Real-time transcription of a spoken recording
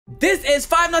This is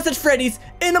Five Nights at Freddy's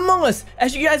in Among Us.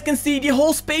 As you guys can see, the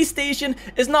whole space station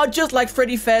is now just like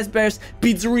Freddy Fazbear's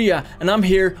Pizzeria. And I'm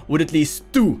here with at least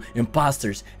 2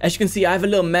 imposters. As you can see, I have a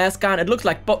little mask on. It looks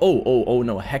like... Oh,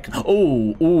 no, heck.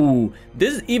 Oh,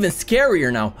 this is even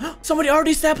scarier now. Somebody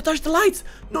already sabotaged the lights.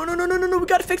 No, we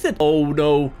gotta fix it. Oh,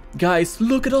 no. Guys,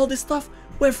 look at all this stuff.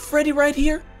 We have Freddy right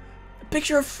here. A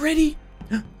picture of Freddy.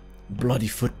 Bloody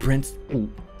footprints.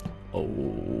 Oh,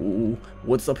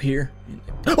 what's up here?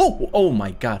 Oh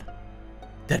my god.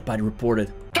 Dead body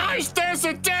reported. Guys, there's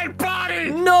a dead body!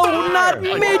 No, not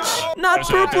Mitch! Not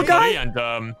purple guy! And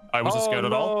I wasn't scared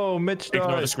at all. Oh, Mitch died.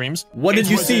 Ignore the screams. What did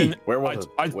you see? Where was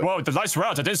it? Well, the lights were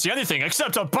out. I didn't see anything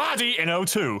except a body in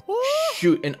O2.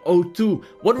 Shoot, in O2.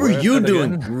 What were you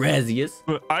doing, Razius?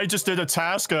 I just did a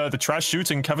task, the trash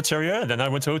chute in cafeteria, and then I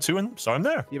went to O2 and saw him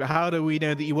there. Yeah, but how do we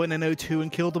know that you went in O2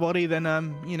 and killed the body? Then,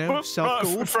 you know,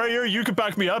 self-called. Freya, you can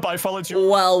back me up. I followed you.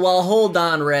 Well, hold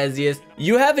on, Razius.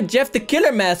 You have a Jeff the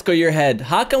Killer mask on your head.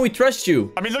 How can we trust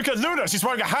you? I mean, look at Luna. She's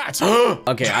wearing a hat.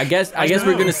 Okay, I guess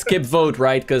we're gonna skip vote,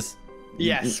 right? Because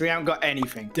yes, we haven't got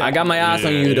anything. I got my eyes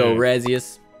on you, though,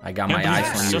 Razius. I got my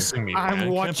eyes on you. I'm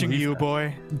watching you,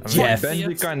 boy. Jeff.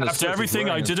 After everything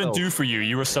I didn't do for you,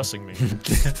 you were sussing me.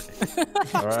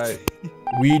 All right.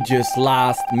 We just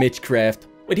lost Mitchcraft.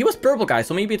 Wait, he was purple guy,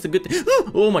 so maybe it's a good thing.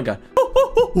 Oh my god.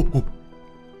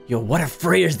 Yo, what if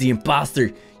Freya's the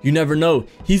imposter? You never know.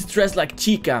 He's dressed like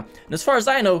Chica. And as far as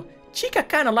I know, Chica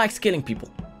kind of likes killing people.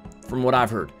 From what I've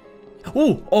heard.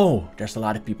 Oh, there's a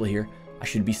lot of people here. I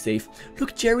should be safe.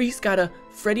 Look, Jerry's got a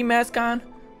Freddy mask on.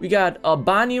 We got a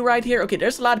Bonnie right here. Okay,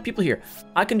 there's a lot of people here.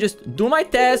 I can just do my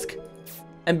task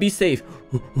and be safe.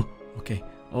 Okay.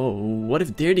 Oh, what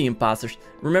if they're the imposters?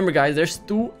 Remember, guys, there's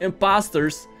 2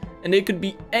 imposters. And they could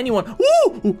be anyone.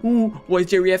 Why is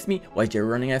Jerry after me? Why is Jerry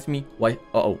running after me? Why?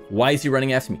 Why is he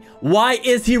running after me? Why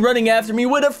is he running after me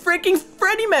with a freaking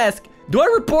Freddy mask? Do I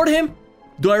report him?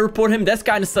 That's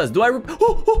kind of sus. Do I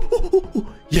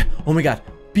yeah. Oh my god.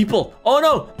 People. Oh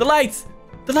no. The lights.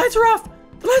 The lights are off.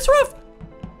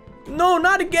 No,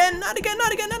 not again.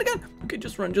 Okay,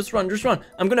 just run.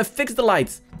 I'm gonna fix the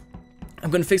lights.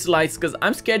 Because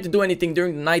I'm scared to do anything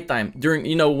during the nighttime. During,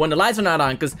 you know, when the lights are not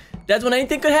on. Because that's when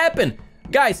anything could happen.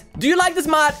 Guys, do you like this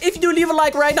mod? If you do, leave a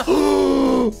like right now.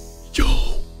 Yo,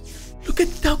 look at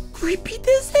how creepy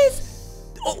this is.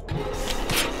 Oh.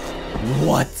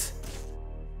 What?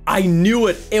 I knew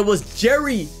it. It was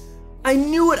Jerry. I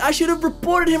knew it. I should have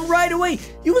reported him right away.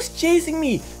 He was chasing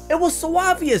me. It was so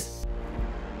obvious.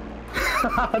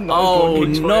 Oh,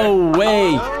 no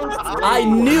way. I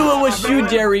knew it was you,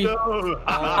 Jerry.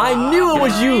 I knew it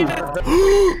was you.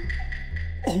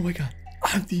 Oh my god.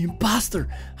 I'm the imposter.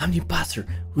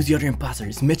 Who's the other imposter?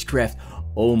 It's Mitchcraft.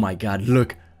 Oh my god,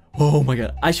 look. Oh my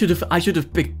god. I should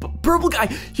have picked purple guy.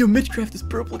 Yo, Mitchcraft is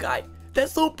purple guy.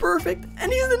 That's so perfect.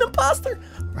 And he's an imposter.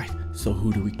 Right. So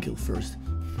who do we kill first?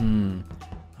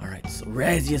 Alright, so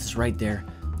Razius is right there.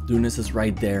 Lunas is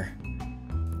right there.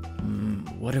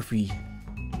 What if we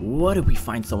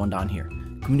find someone down here?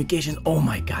 Communications. Oh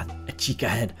my god, a Chica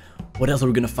head. What else are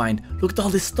we gonna find? Look at all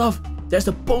this stuff. There's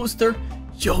a poster.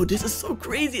 Yo, this is so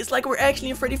crazy. It's like we're actually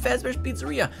in Freddy Fazbear's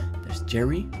Pizzeria. There's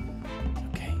Jerry.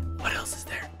 Okay, what else is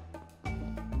there?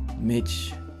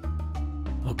 Mitch.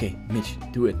 Okay, Mitch,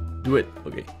 do it.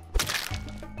 Okay.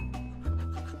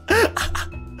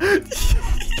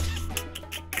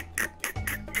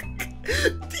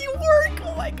 Teamwork.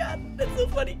 Oh my god, that's so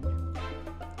funny.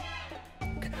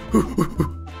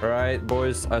 Alright,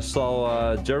 boys, I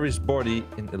saw Jerry's body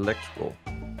in electrical.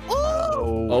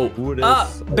 Who it is?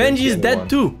 Benji's dead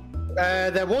too.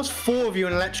 There was 4 of you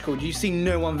in electrical. Do you see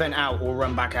no one vent out or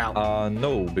run back out?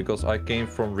 No, because I came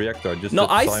from reactor.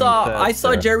 I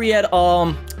saw Jerry at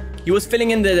he was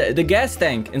filling in the gas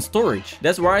tank in storage.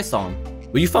 That's where I saw him.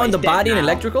 But you found the body in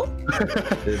electrical?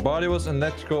 The body was in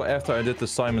electrical after I did the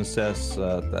Simon Says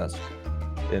task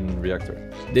in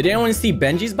reactor. Did anyone see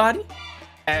Benji's body?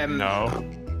 No.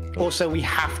 Also, we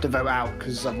have to vote out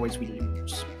because otherwise we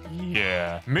lose.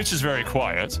 Yeah. Mitch is very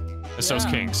quiet. And so's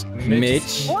Kings.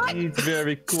 Mitch? He's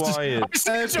very quiet.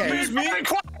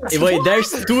 Okay. Wait,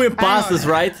 there's 2 imposters,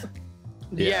 right?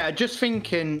 Yeah, just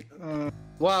thinking.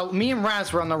 Well, me and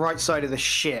Raz were on the right side of the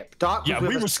ship. Dark was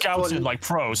we were scouting like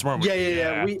pros, weren't we?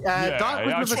 Yeah. Dark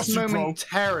was with us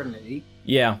momentarily.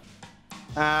 Yeah.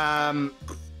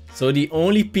 So the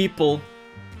only people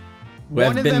who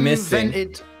have been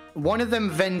missing. One of them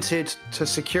vented to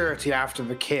security after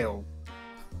the kill.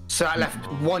 So I left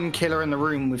 1 killer in the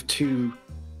room with 2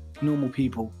 normal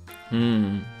people.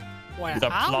 The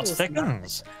plot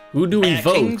thickens. Who do we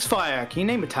vote? King's Fire. Can you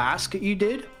name a task that you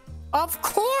did? Of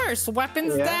course,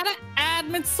 weapons data,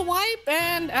 admin swipe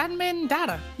and admin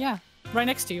data. Yeah, right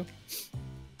next to you.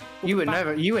 You were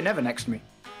never next to me.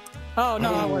 Oh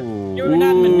no, I wasn't. You were an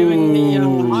admin doing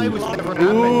the. I was never an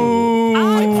admin.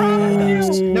 I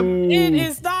promise you. Nope. It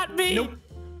is not me. Nope.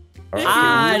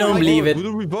 I don't believe it. Who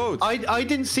do we vote? I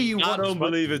didn't see you. I don't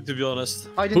believe it, to be honest.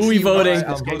 Who we voting?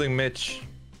 I'm voting Mitch.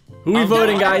 Who we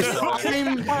voting, guys?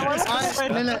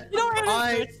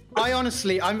 I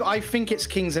honestly, I think it's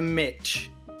Kings and Mitch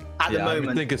at the moment.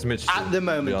 I think it's Mitch. At the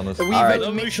moment. To be honest. We right. vote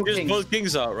We Mitch should or just Kings. vote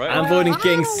Kings out, right? I'm voting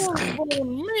Kings.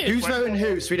 Who's voting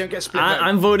who? So we don't get split.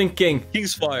 I'm voting King.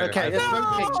 King's fire. Okay, let's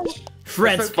vote Kings.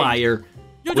 Fred's fire.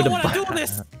 You With don't a want to bu- do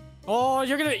this. Oh,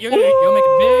 you'll make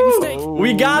a big mistake.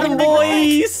 We got him,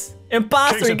 boys.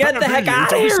 Imposter, Kings, get the heck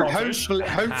out of here. Hopefully,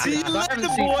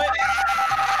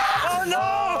 Oh no!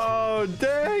 Oh,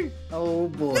 dang. Oh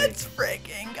boy. Let's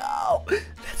freaking go.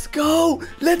 Let's go.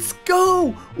 Let's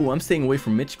go. Oh, I'm staying away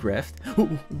from Mitchcraft.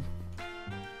 Ooh.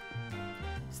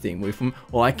 Staying away from.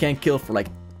 Oh, I can't kill for like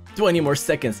 20 more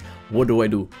seconds. What do I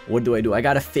do? What do I do? I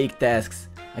gotta fake tasks.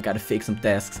 I gotta fake some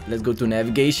tasks. Let's go to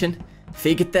navigation.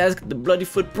 Fake a task. The bloody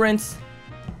footprints.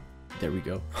 There we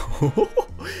go.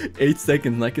 8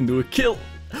 seconds and I can do a kill.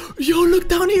 Yo, look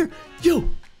down here. Yo,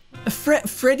 a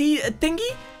Freddy thingy.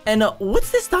 And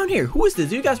what's this down here? Who is this?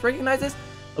 Do you guys recognize this?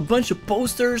 A bunch of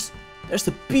posters. There's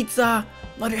a pizza.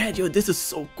 Motherhead, yo, this is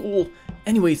so cool.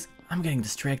 Anyways, I'm getting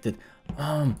distracted.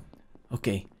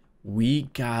 Okay. We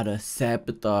gotta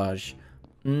sabotage.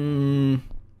 How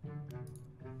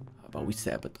about we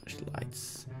sabotage the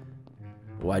lights?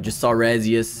 Oh, I just saw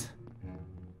Razius.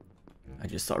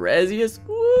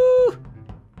 Woo!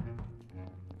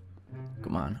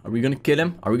 Come on. Are we gonna kill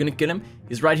him? Are we gonna kill him?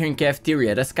 He's right here in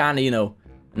cafeteria. That's kind of, you know,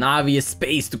 an obvious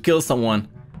space to kill someone.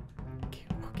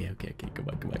 Okay.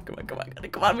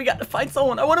 Come on. We gotta find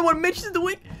someone. I wonder what Mitch is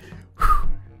doing. Come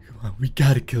on. We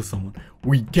gotta kill someone.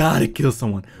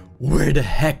 Where the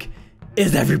heck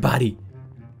is everybody?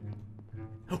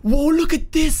 Whoa, look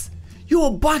at this. Yo,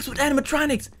 a box with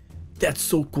animatronics. That's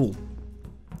so cool.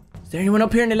 Is there anyone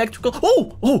up here in electrical?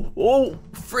 Oh,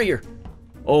 Freer.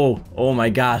 Oh my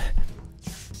god.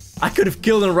 I could have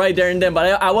killed him right there and then,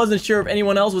 but I wasn't sure if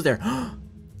anyone else was there.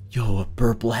 Yo, a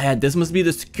purple hat. This must be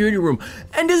the security room.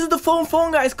 And this is the phone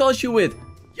guys calls you with.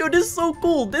 Yo, this is so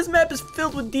cool. This map is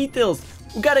filled with details.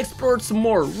 We gotta explore it some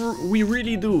more. We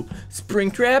really do.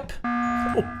 Springtrap.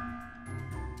 Oh.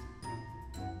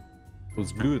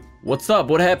 Was good. What's up?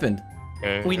 What happened?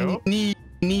 We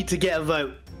need to get a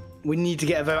vote. We need to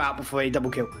get a vote out before a double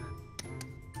kill.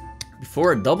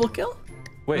 Before a double kill?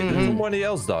 Wait, did somebody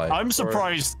else die? I'm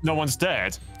surprised no one's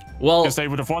dead. Well, Because they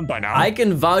would have won by now. I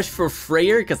can vouch for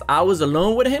Freyer because I was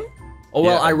alone with him. Oh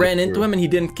well, Yeah, I ran that's into true. him and he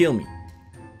didn't kill me.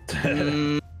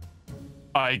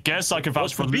 I guess I can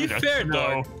vouch for to be Lunas. fair,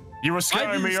 though. You were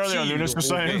scaring me didn't earlier, see you Lunas, the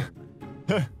just whole saying.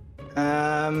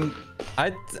 game.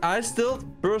 I still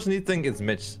personally think it's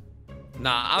Mitch.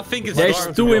 Nah, I think it's There's Dark,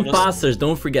 to two be honest. imposters.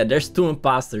 Don't forget, there's two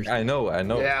imposters. I know.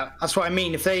 Yeah, that's what I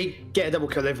mean. If they get a double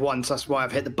kill, they've won. So that's why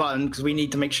I've hit the button, because we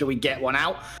need to make sure we get one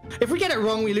out. If we get it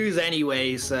wrong, we lose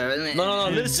anyway. So No,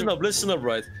 listen up,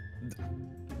 right?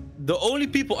 The only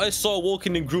people I saw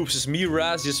walking in groups is me,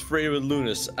 Razius, Freyer, and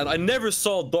Lunas, and I never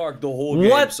saw Dark the whole game.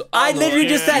 What? So I literally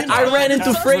just said I ran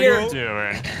into Freyer.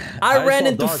 Doing. I ran saw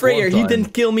into Dark Freyer. one He time.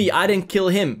 didn't kill me. I didn't kill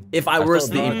him. If I were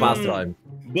the imposter. Time.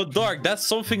 But Dark, that's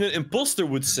something an imposter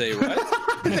would say, right?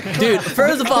 Dude,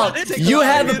 first of all, you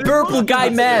have a purple guy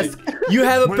mask. You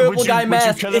have a Would purple you guy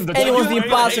mask. kill him If the anyone's the double way?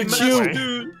 imposter, Hey, it's man, you.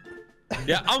 Dude.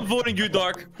 Yeah, I'm voting you,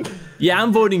 Dark. Yeah,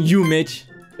 I'm voting you, Mitch.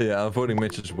 Yeah, I'm voting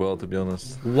Mitch as well, to be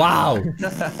honest. Wow.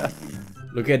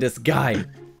 Look at this guy.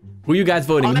 Who you guys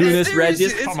voting? Lunas, Seriously,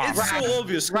 Regis? it's so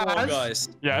obvious. Come on, guys.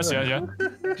 Yes, yeah.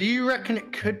 do you reckon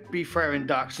it could be Freya and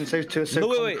Dark, since those two are so No,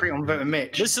 wait. concrete on voting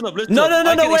Mitch? Listen up. No,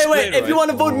 I can wait. explain, If you right? want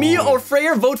to vote me or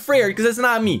Freyer, vote Freyer, because it's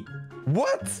not me.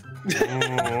 What?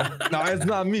 No, it's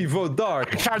not me. Vote Dark.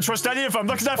 Can't trust any of them.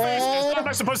 Look at their faces. I'm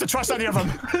not supposed to trust any of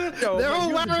them. They're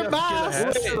all wearing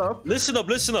masks.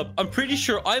 Listen up. I'm pretty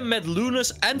sure I met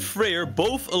Lunas and Freyer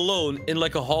both alone in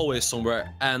like a hallway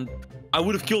somewhere, and I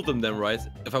would have killed them then, right?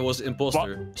 If I was the imposter.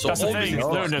 Well, So that's the obviously thing. it's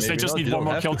Dark. Lunas, they maybe just not. need You one don't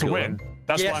more have kill to to kill win. them.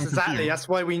 That's why Yes, I'm exactly. confused. That's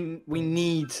why we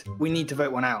need to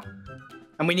vote one out,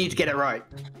 and we need to get it right.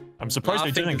 I'm surprised I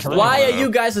they think didn't it's kill Why are anyone, you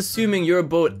though. guys assuming you're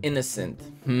both innocent?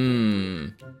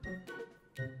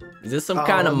 Is this some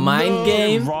kind of mind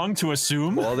game? Wrong to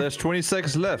assume. Well, there's 20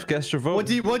 seconds left. Guess your vote. What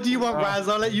do you want, Raz?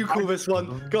 I'll let you call this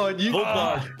one. Go on, you. Vote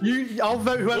Dark. I'll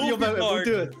vote whoever you're Vote voting. We'll Dark.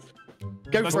 do it.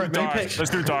 Go Let's for do it, man. dark. Pick.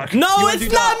 Let's do dark. No, wanna do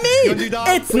it's not dark? me. You wanna do dark?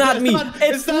 It's not It's me. done.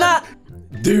 It's It's done. not.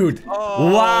 Dude.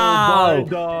 Wow. my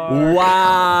God.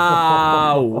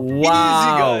 Wow. Easy,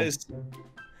 Wow. guys.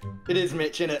 It is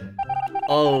Mitch, innit?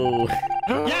 Oh.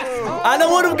 Yes! I don't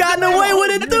would have gotten away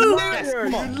with it too. Yes,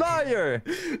 come on. You liar!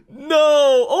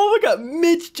 No. Oh my god.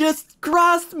 Mitch just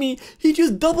crossed me. He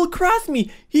just double crossed me.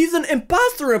 He's an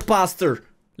imposter.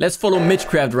 Let's follow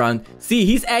Mitchcraft around. See,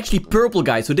 he's actually purple,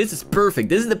 guys. So this is perfect.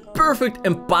 This is the perfect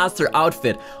imposter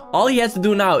outfit. All he has to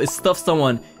do now is stuff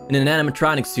someone in an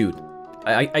animatronic suit.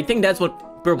 I think that's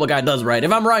what purple guy does, right?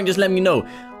 If I'm wrong, just let me know.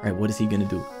 All right, what is he gonna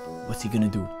do? What's he gonna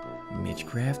do?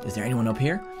 Mitchcraft? Is there anyone up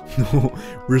here? No,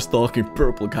 we're stalking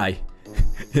purple guy.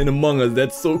 In Among Us,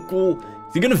 that's so cool.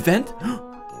 Is he gonna vent?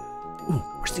 Ooh,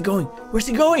 where's he going? Where's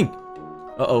he going?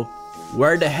 Uh-oh.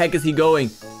 Where the heck is he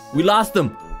going? We lost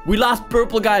him. We lost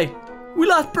purple guy. We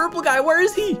lost purple guy. Where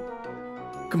is he?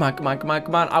 Come on, come on, come on,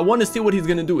 come on. I want to see what he's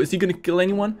gonna do. Is he gonna kill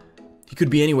anyone? He could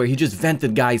be anywhere. He just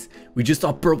vented, guys. We just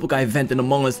saw purple guy vent in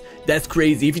Among Us. That's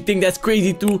crazy. If you think that's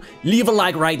crazy too, leave a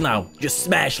like right now. Just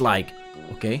smash like.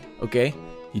 Okay, okay.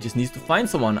 He just needs to find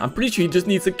someone. I'm pretty sure he just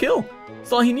needs a kill.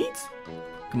 That's all he needs.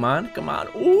 Come on, come on.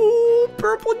 Ooh,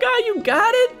 purple guy, you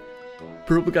got it.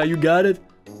 Purple guy, you got it.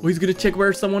 Oh, he's gonna check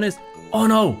where someone is. Oh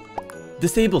no.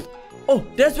 Disabled. Oh,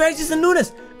 there's Regis and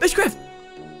Nunes. Mitchcraft.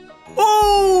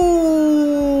 Oh!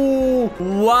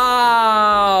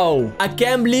 Wow! I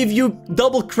can't believe you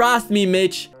double-crossed me,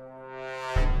 Mitch.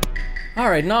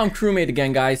 Alright, now I'm crewmate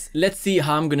again, guys. Let's see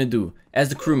how I'm gonna do as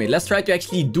the crewmate. Let's try to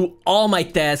actually do all my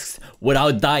tasks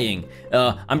without dying.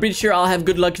 I'm pretty sure I'll have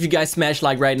good luck if you guys smash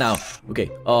like right now. Okay,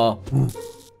 no.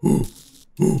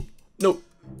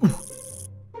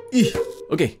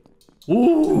 Okay.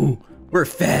 Ooh, we're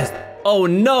fast. Oh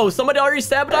no, somebody already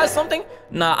sabotaged something?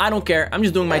 Nah, I don't care. I'm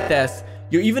just doing my test.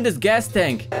 Yo, even this gas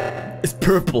tank is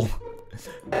purple.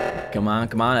 Come on,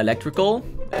 come on. Electrical.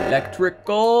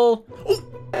 Electrical.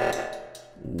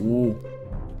 Ooh.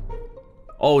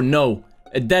 Oh no,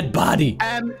 a dead body.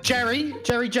 Jerry.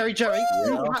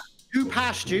 Who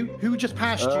passed you? Who just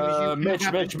passed you?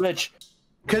 Mitch.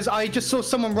 Because I just saw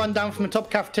someone run down from the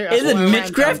top cafeteria. Is it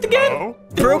Mitchcraft again? Oh.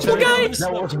 Purple guy?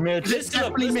 That was Mitch. It's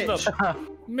definitely Mitch.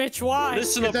 Mitch, why?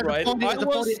 Listen up, right? The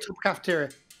body at top cafeteria.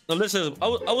 No, listen. I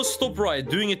was stopped right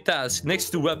doing a task next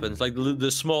to weapons, like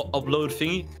the small upload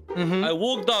thingy. I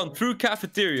walked down through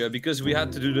cafeteria because we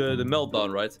had to do the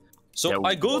meltdown, right? So Yeah,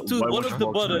 I go to why one would of you the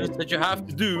walk through buttons that you have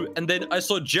to do, and then I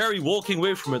saw Jerry walking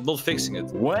away from it, not fixing it.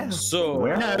 What? So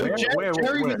Where? No,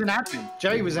 Jerry was an admin.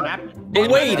 Jerry was an admin.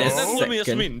 Wait a that's what I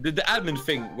second. mean. The admin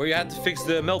thing where you had to fix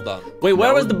the meltdown. Wait,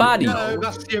 where was the body? No,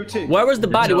 that's CO2. Where was the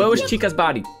body? Where was Chica's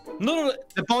body? No.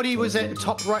 The body was at the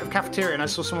top right of cafeteria, and I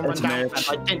saw someone run It's down. Mitch.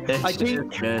 And I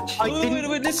didn't. Mitch.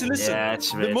 Wait, listen. Yeah,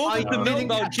 it's The Mitch. moment the I didn't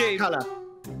meltdown catch the came, color.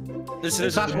 listen,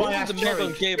 That's the why I moment asked the meltdown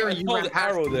Jerry. came, Jerry, I you saw went the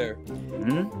past arrow there.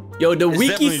 Yo, the It's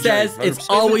wiki definitely says Jerry, it's 100%.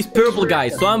 always purple guy,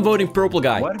 so I'm voting purple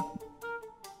guy. What?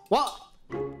 What?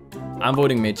 I'm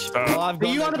voting Mitch. Well, I've got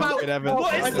Are you no on about? concrete evidence.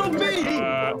 What? It's not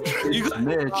me. You got,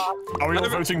 Mitch. Are we all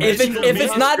voting If Mitch?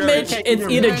 it's not Mitch, it's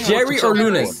either Jerry or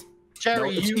Lunas. No,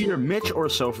 Jerry, it's you. either Mitch or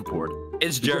self-report.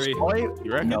 it's Jerry.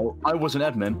 I was an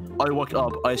admin. I walked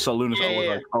up. I saw Lunas. I was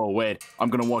like, oh wait, I'm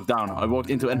gonna walk down. I walked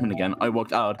into admin again. I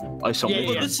walked out. I saw Mitch.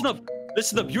 Yeah.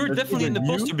 Listen up. You're definitely an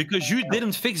imposter because you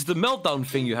didn't fix the meltdown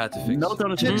thing you had to fix.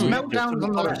 Meltdown is It's on meltdowns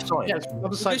on the other left. side. Yeah, it's the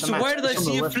other side Okay, of the so map. why did I It's on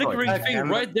see the a left side. flickering Okay, thing I'm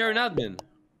right there in admin?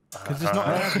 Because it's not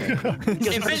happening.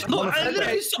 If it's not, I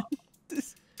literally saw.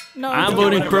 No, I'm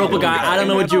voting purple guy. I don't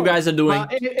know what you guys are doing.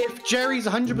 If Jerry's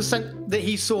 100% that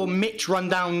he saw Mitch run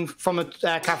down from a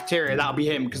cafeteria, that'll be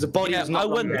him because the body Yeah, was not. I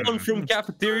went run down from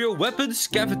cafeteria, weapons,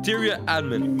 cafeteria,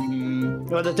 admin.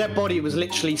 Well, the dead body was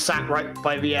literally sat right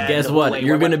by the. Guess the what? hallway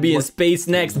You're where gonna be in space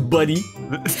next, buddy.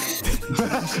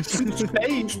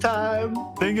 space time.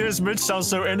 Thing is, Mitch sounds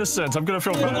so innocent. I'm gonna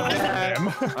feel bad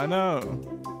for him. I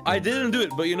know. I didn't do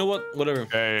it, but you know what? Whatever.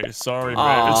 Okay, sorry, Mitch.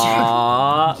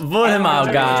 Aww, vote him out,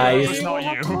 It's guys. not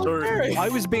you. I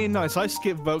was being nice. I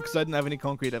skipped vote because I didn't have any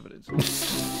concrete evidence. You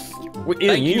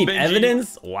Thank you, need Benji.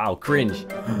 evidence? Wow, cringe.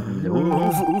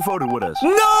 Who voted with us?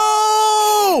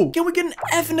 No! Can we get an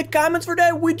F in the comments for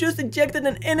that? We just ejected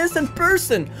an innocent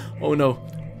person. Oh no.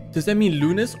 Does that mean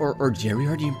Lunas or Jerry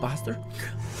are the imposter?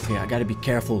 Okay, I gotta be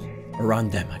careful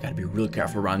around them. I gotta be real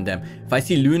careful around them. If I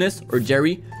see Lunas or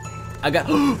Jerry, I got...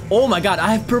 Oh my god,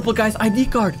 I have purple guy's ID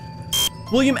card.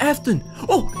 William Afton.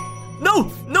 Oh, no.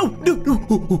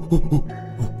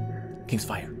 King's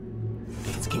Fire.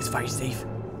 Okay, it's King's Fire safe.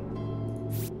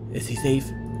 Is he safe?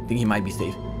 I think he might be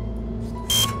safe.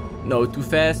 No, too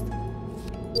fast.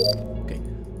 Okay.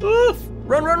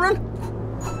 Run.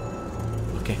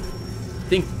 Okay. I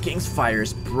think King's Fire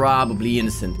is probably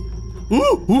innocent.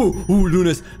 Ooh,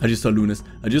 Lunas. I just saw Lunas.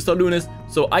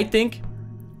 So I think...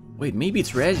 Wait, maybe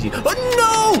it's Reggie. Oh,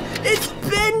 no! It's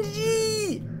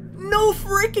Benji!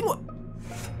 freaking...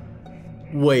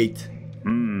 Wait.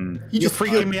 You're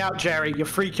freaking me out, Jerry. You're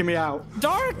freaking me out.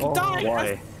 Dark.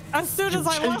 Why? As soon as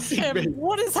I left chasing him, me.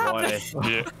 what is happening?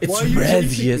 Yeah. It's Why are you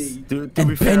chasing Regis me? To and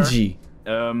be fair, Benji.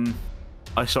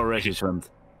 I saw Regis went.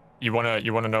 You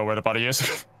wanna know where the body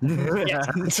is?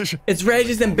 It's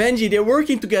Regis and Benji. They're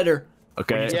working together.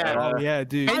 Okay. Yeah. Oh yeah,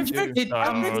 dude.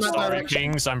 Sorry,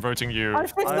 Kings, I'm voting you. I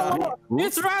fixed the law.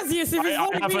 It's Razius. If he's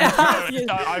voting me, I'm it's Razius.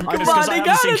 Come on, because they I haven't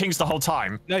got seen it. Kings the whole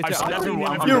time. No, I've seen I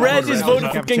everyone. don't Your know. Regis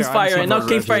voted for Kingsfire, and now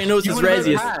Kingsfire knows it's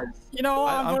Regis. You know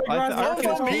what? I'm voting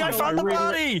Razius. Me, I found the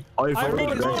body. I voted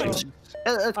voted Regis.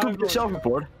 It could be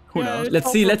self-report. Who knows?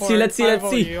 Let's see.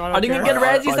 Are they gonna get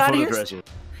Regis out of here?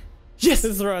 Yes. This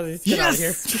is Razius. Get out of here.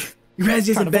 Yes.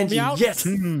 Regis and Trying to vote me Benji. out? Yes.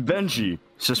 Benji.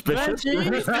 Suspicious?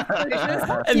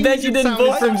 And Benji didn't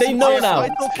vote for him. They know now.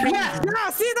 Yeah,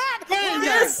 see that?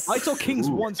 Yes. I saw Kings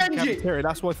once in cafeteria.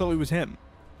 That's why I thought it was him.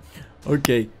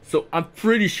 Okay, so I'm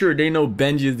pretty sure they know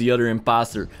Benji is the other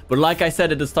imposter. But like I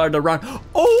said at the start of the round,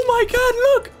 oh my god,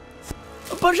 look!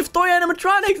 A bunch of toy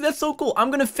animatronics, that's so cool. I'm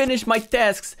gonna finish my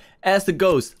tasks as the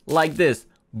ghost, like this.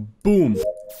 Boom.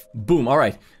 Boom,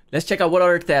 alright. Let's check out what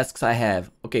other tasks I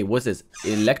have. Okay, what's this?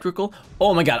 Electrical?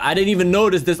 Oh my god, I didn't even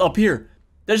notice this up here.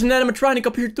 There's an animatronic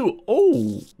up here too.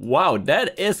 Oh, wow,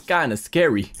 that is kind of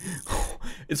scary.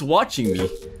 It's watching me.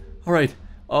 Alright,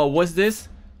 what's this?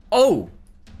 Oh!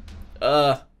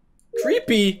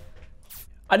 Creepy.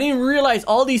 I didn't realize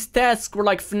all these tasks were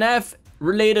like FNAF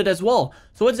related as well.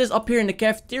 So what's this up here in the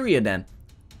cafeteria then?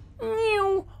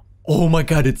 Meow. Oh my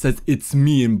god, it says it's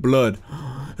me in blood.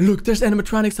 Look, there's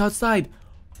animatronics outside.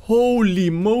 Holy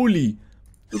moly.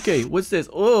 Okay, what's this?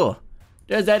 Oh,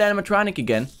 there's that animatronic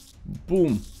again.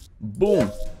 Boom.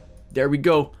 Boom. There we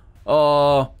go.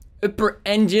 Upper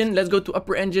engine. Let's go to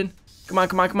upper engine. Come on,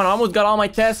 come on, come on. I almost got all my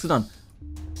tasks done.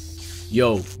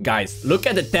 Yo, guys, look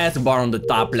at the task bar on the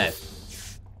top left.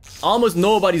 Almost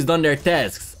nobody's done their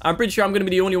tasks. I'm pretty sure I'm gonna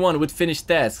be the only one with finished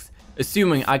tasks.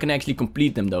 Assuming I can actually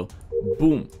complete them though.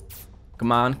 Boom.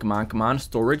 Come on, come on, come on.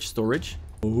 Storage, storage.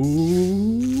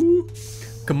 Ooh.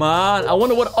 Come on. I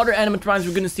wonder what other animatronics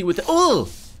we're gonna see with the... Oh!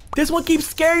 This one keeps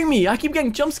scaring me. I keep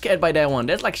getting jump scared by that one.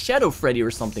 That's like Shadow Freddy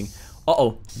or something.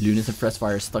 Uh-oh. Lunas and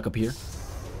Freshfire are stuck up here.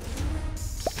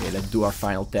 Okay, let's do our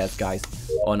final task, guys.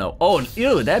 Oh no. Oh,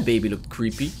 ew, that baby looked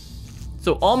creepy.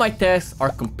 So all my tasks are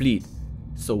complete.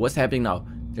 So what's happening now?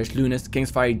 There's Lunas,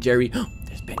 Kingsfire, Jerry.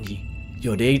 There's Benji.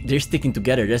 Yo, they're sticking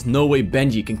together. There's no way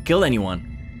Benji can kill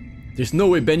anyone. There's no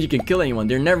way Benji can kill anyone.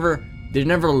 They're never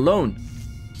alone.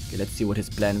 Okay, let's see what his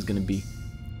plan is gonna be.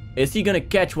 Is he gonna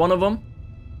catch one of them?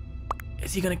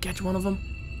 Is he gonna catch one of them?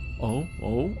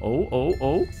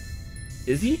 Oh.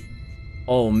 Is he?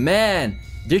 Oh man,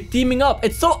 they're teaming up.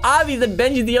 It's so obvious that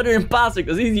Benji's the other imposter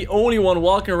because he's the only one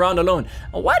walking around alone.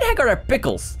 And why the heck are there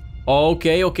pickles?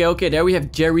 Okay. There we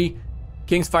have Jerry,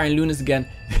 Kingsfire, and Lunas again.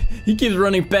 He keeps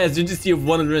running past just to see if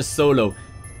one of them is solo.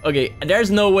 Okay, there's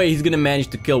no way he's gonna manage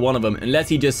to kill one of them unless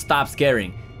he just stops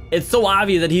caring. It's so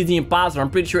obvious that he's the imposter. I'm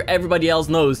pretty sure everybody else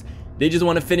knows. They just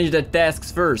want to finish their tasks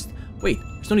first. Wait,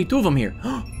 there's only 2 of them here.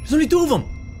 There's only 2 of them.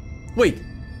 Wait,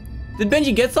 did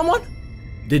Benji get someone?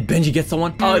 Did Benji get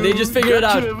someone? Oh, they just figured it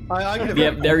out.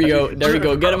 Yep, there we go. There we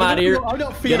go. Get him out of here.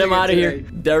 Get him out of here.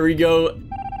 There we go.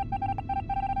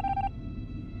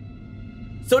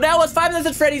 So that was 5 Nights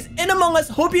at Freddy's in Among Us.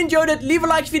 Hope you enjoyed it. Leave a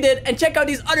like if you did. And check out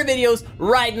these other videos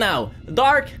right now.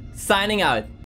 Dark, signing out.